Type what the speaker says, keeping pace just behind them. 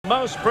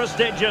most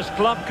prestigious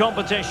club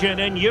competition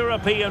in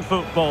European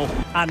football.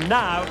 And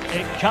now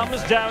it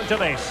comes down to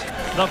this,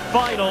 the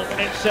final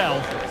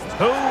itself.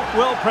 Who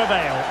will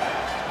prevail?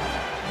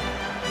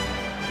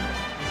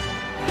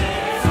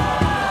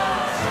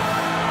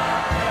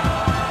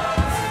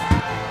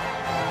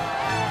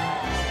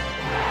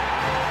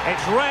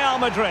 It's Real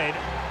Madrid.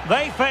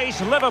 They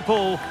face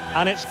Liverpool,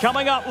 and it's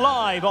coming up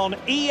live on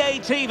EA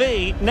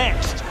TV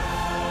next.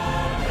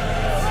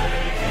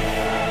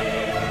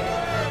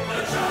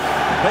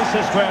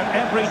 This is where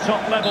every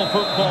top-level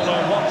footballer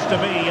wants to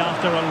be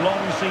after a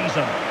long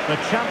season. The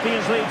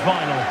Champions League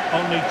final.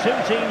 Only two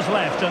teams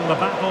left in the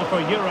battle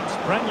for Europe's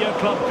Premier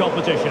Club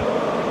competition.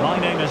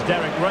 My name is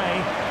Derek Ray,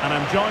 and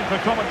I'm joined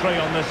for commentary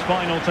on this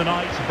final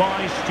tonight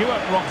by Stuart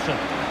Robson.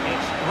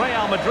 It's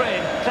Real Madrid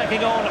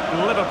taking on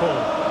Liverpool.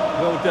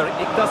 Well, Derek,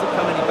 it doesn't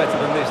come any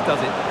better than this, does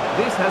it?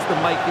 This has the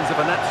makings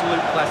of an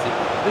absolute classic.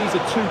 These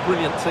are two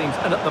brilliant teams,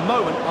 and at the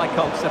moment, I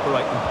can't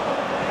separate them.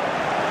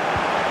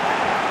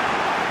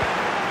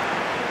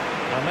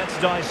 And let's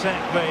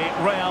dissect the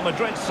Real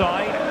Madrid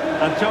side.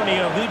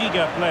 Antonio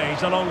Rudiger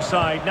plays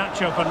alongside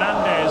Nacho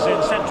Fernandez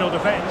in central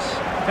defence.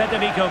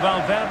 Federico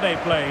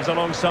Valverde plays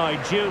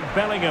alongside Jude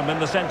Bellingham in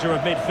the centre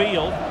of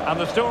midfield. And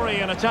the story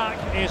in attack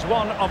is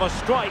one of a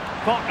strike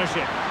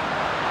partnership.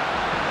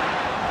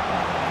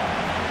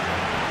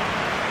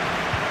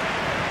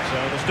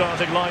 So the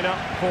starting lineup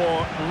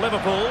for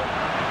Liverpool.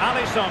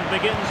 Alisson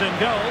begins in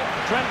goal.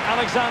 Trent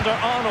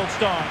Alexander-Arnold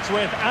starts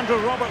with Andrew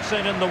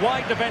Robertson in the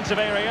wide defensive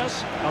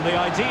areas. And the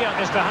idea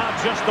is to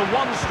have just the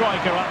one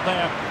striker up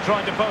there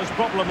trying to pose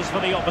problems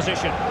for the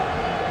opposition.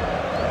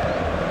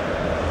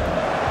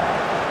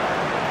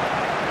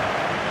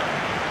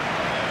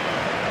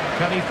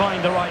 Can he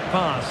find the right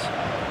pass?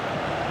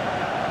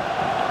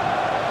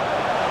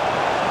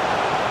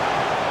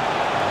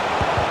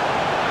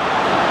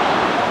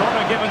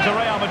 Corner given to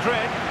Real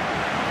Madrid.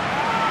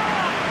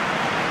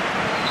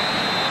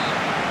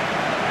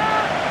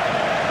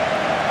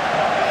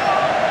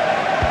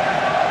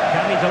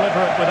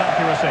 Deliver it with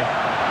accuracy.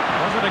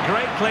 Was it a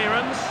great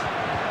clearance?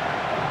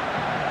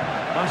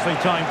 Nicely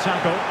timed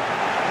tackle.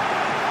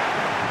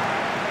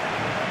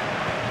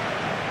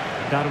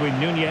 Darwin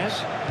Núñez.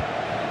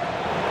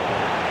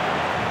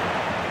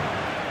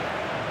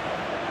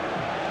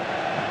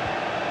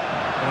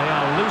 They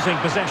are losing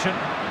possession.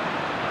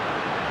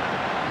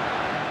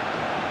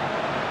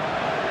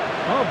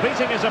 Oh,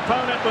 beating his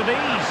opponent with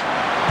ease.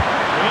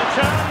 Real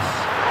chance.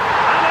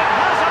 And it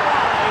has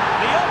arrived.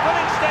 The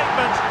opening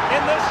statement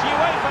in this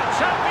UEFA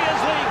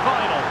Champions League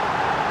final.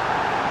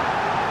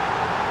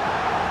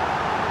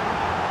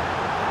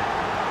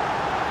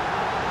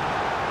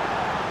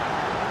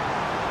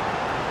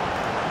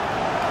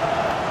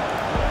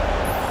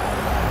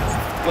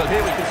 Well,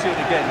 here we can see it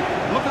again.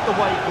 Look at the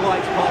way he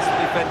glides past the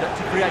defender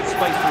to create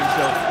space for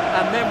himself.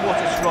 And then what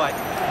a strike.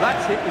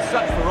 That's hit with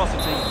such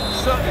ferocity.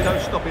 Certainly no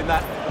stopping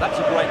that. That's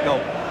a great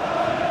goal.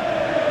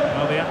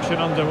 Well, the action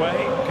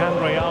underway. Can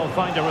Real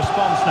find a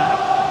response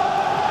now?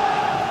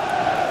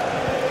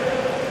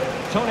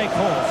 Toni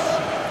Kroos.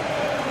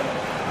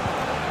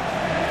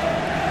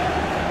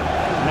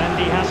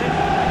 Mendy has it.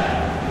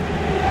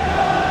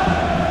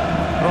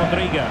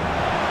 Rodrigo.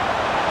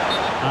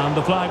 And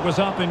the flag was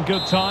up in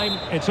good time.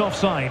 It's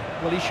offside.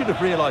 Well, he should have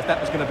realised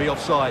that was going to be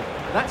offside.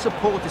 That's a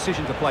poor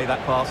decision to play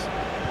that pass.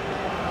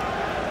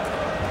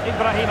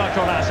 Ibrahima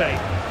Konate.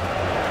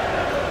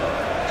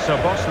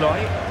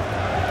 Szoboszlai.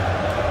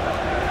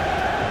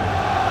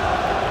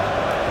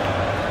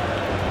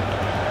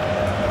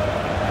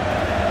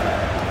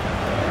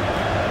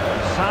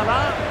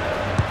 Salah.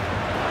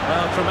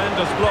 Well,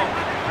 tremendous block.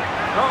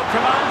 Oh,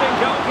 commanding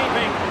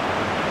goalkeeping.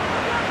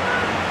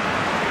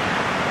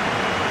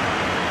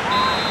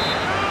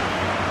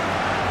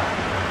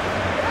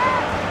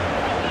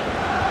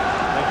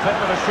 They fit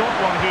with a short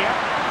one here.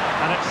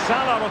 And it's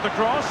Salah with the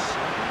cross.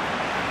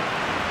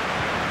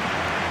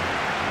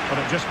 But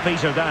it just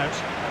petered out.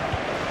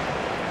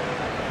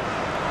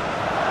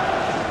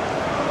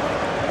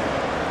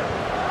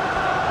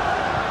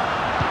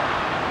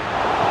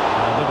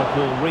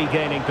 Liverpool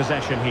regaining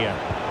possession here.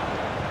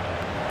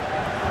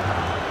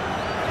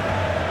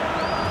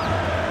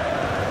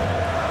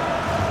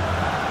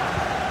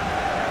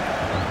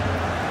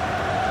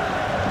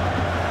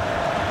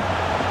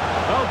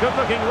 Oh, good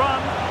looking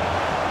run.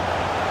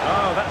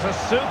 Oh, that's a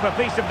super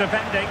piece of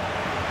defending.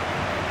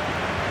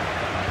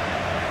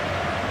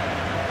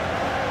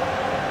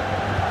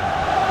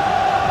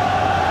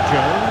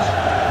 Jones.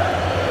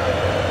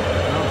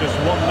 Well, just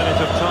 1 minute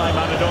of time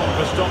added on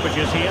for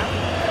stoppages here.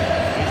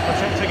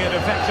 Protecting it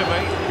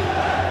effectively.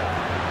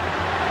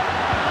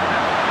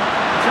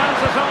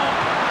 Chances on.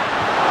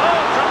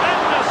 Oh,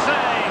 tremendous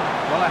save.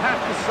 Well, I have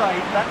to say,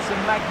 that's a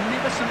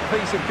magnificent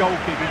piece of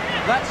goalkeeping.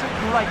 That's a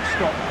great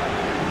stop.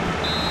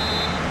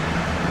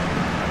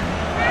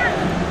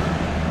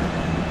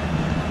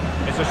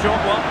 It's a short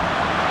one.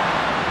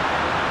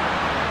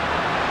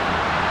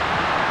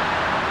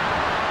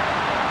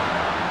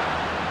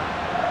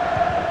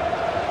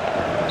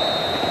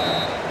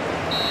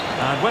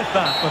 And with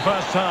that, the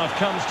first half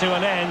comes to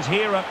an end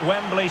here at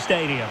Wembley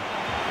Stadium.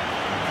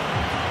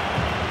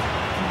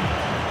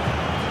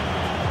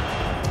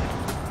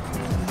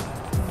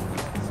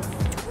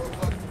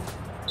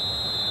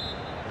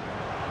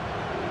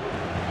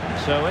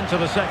 So into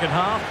the second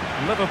half,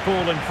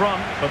 Liverpool in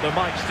front, but there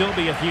might still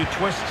be a few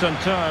twists and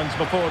turns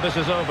before this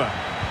is over.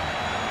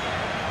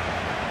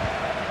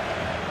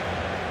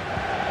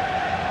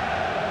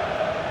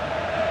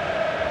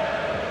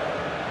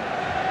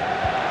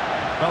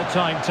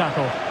 Well-timed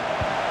tackle.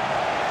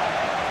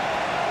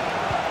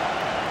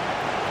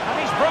 And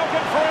he's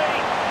broken free.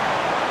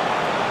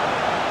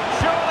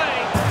 Surely.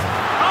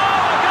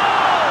 Oh, a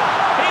goal!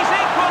 He's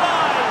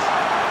equalised!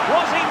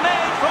 Was he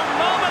made from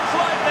moments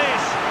like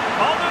this?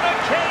 On an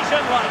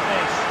occasion like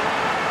this?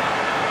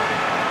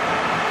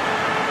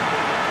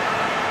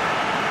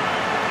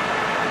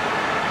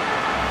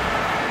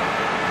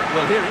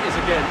 Well, here it is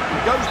again. He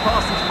goes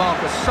past his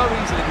marker so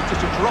easily with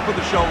just a drop of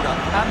the shoulder,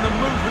 and the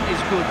movement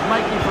is good,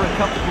 making for a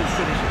comfortable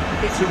finish.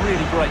 It's a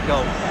really great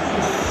goal.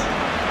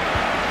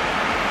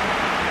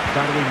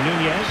 Darwin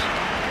Núñez.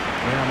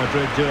 Real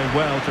Madrid doing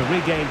well to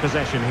regain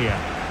possession here.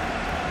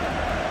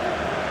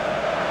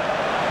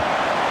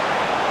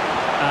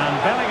 And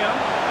Bellingham.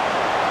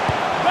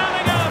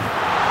 Bellingham!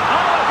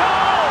 Oh, a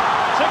goal!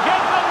 To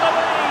give them the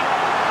lead.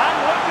 And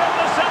look at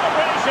the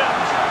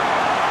celebrations.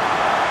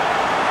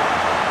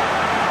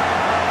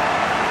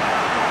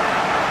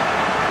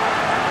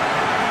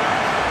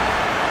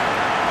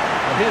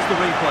 Here's the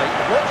replay.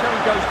 Watch how he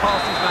goes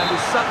past his man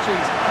with such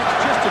ease.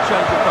 It's just a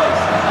change of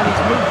pace, and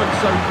his movement's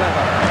so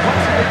clever.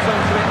 Once he gets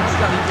onto it, he's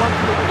only one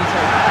flick in his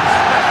head. He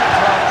smashes as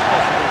hard as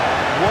possible.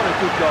 What a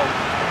good goal.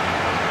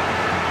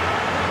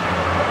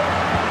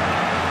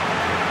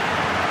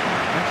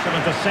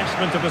 Excellent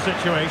assessment of the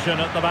situation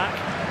at the back.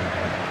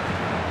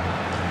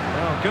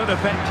 Well, good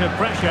effective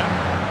pressure.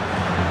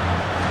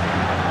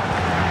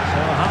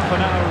 So half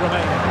an hour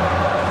remaining.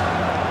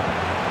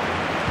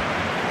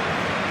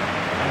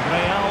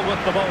 Real with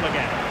the ball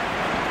again.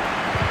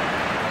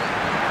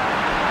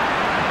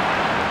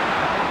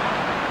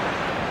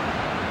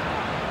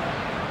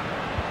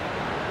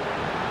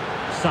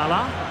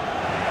 Salah.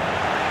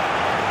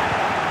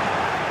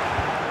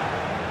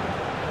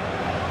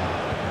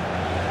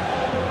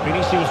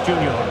 Vinicius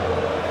Junior.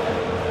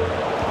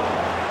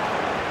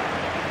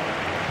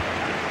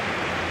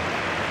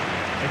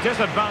 A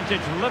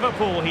disadvantage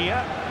Liverpool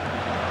here.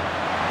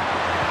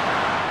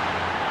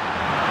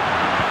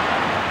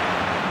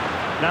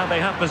 Now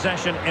they have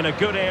possession in a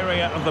good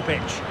area of the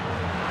pitch.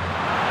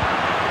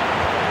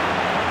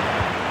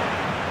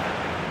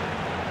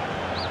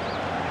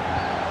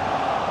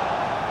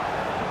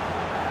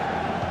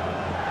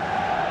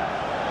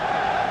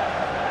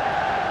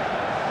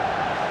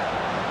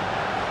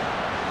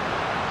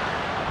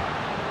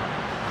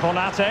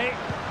 Konate.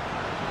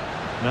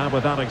 Now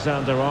with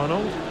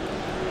Alexander-Arnold.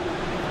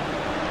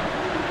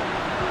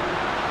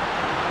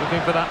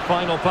 Looking for that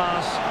final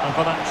pass and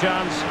for that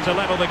chance to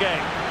level the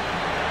game.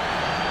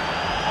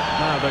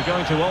 Now they're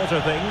going to alter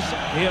things.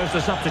 Here's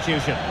the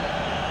substitution.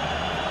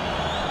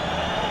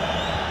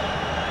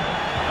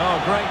 Oh,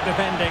 great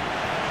defending.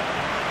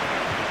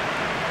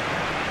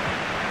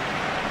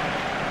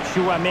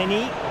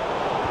 Tchouaméni.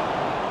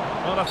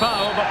 Not a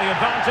foul, but the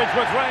advantage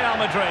with Real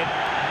Madrid.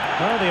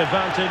 Well, the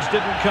advantage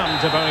didn't come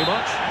to very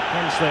much.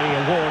 Hence the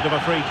award of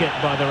a free kick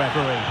by the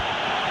referee.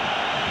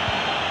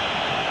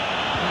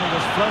 Well, he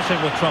was flirting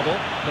with trouble,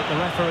 but the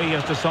referee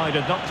has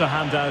decided not to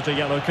hand out a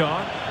yellow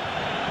card.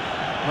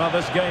 Well,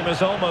 this game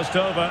is almost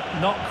over.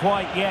 Not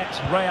quite yet.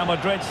 Real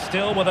Madrid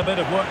still with a bit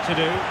of work to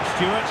do.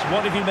 Stuart,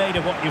 what have you made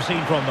of what you've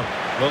seen from them?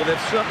 Well, they've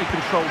certainly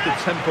controlled the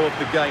tempo of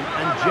the game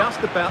and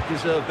just about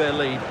deserved their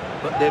lead.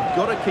 But they've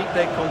got to keep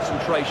their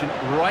concentration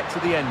right to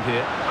the end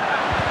here.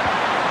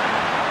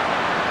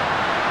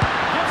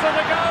 Gives it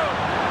a go.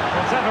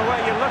 Whichever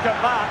way you look at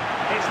that,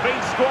 it's been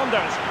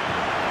squandered.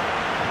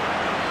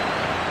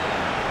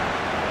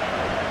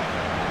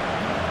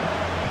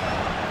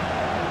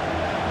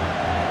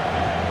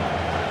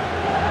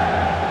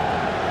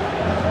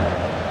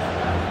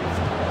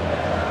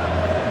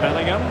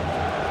 Bellingham,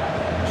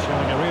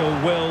 showing a real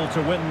will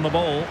to win the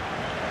ball.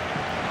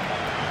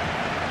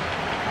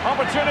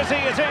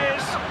 Opportunity it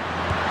is.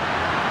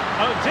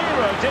 Oh dear,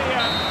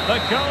 the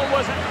goal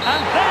was...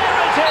 And there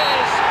it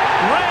is!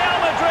 Real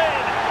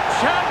Madrid,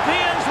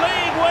 Champions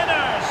League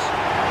winners!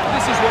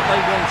 This is what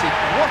they wanted.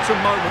 What a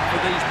moment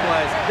for these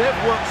players.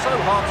 They've worked so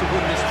hard to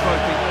win this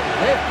trophy.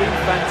 They've been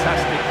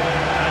fantastic.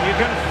 And you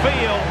can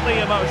feel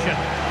the emotion.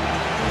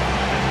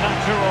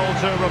 Natural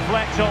to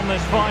reflect on this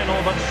final,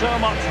 but so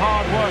much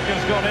hard work has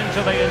gone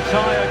into the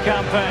entire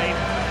campaign.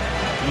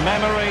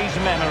 Memories,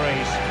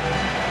 memories.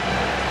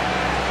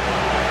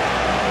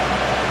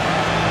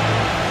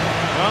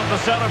 Well,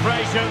 the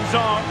celebrations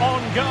are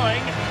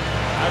ongoing.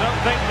 I don't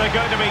think they're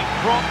going to be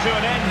brought to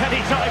an end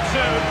anytime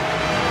soon,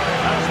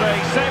 as they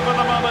savour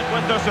the moment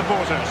with their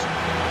supporters.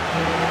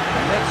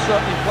 And they've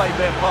certainly played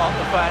their part,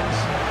 the fans.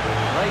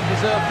 They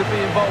deserve to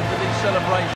be involved in these celebrations.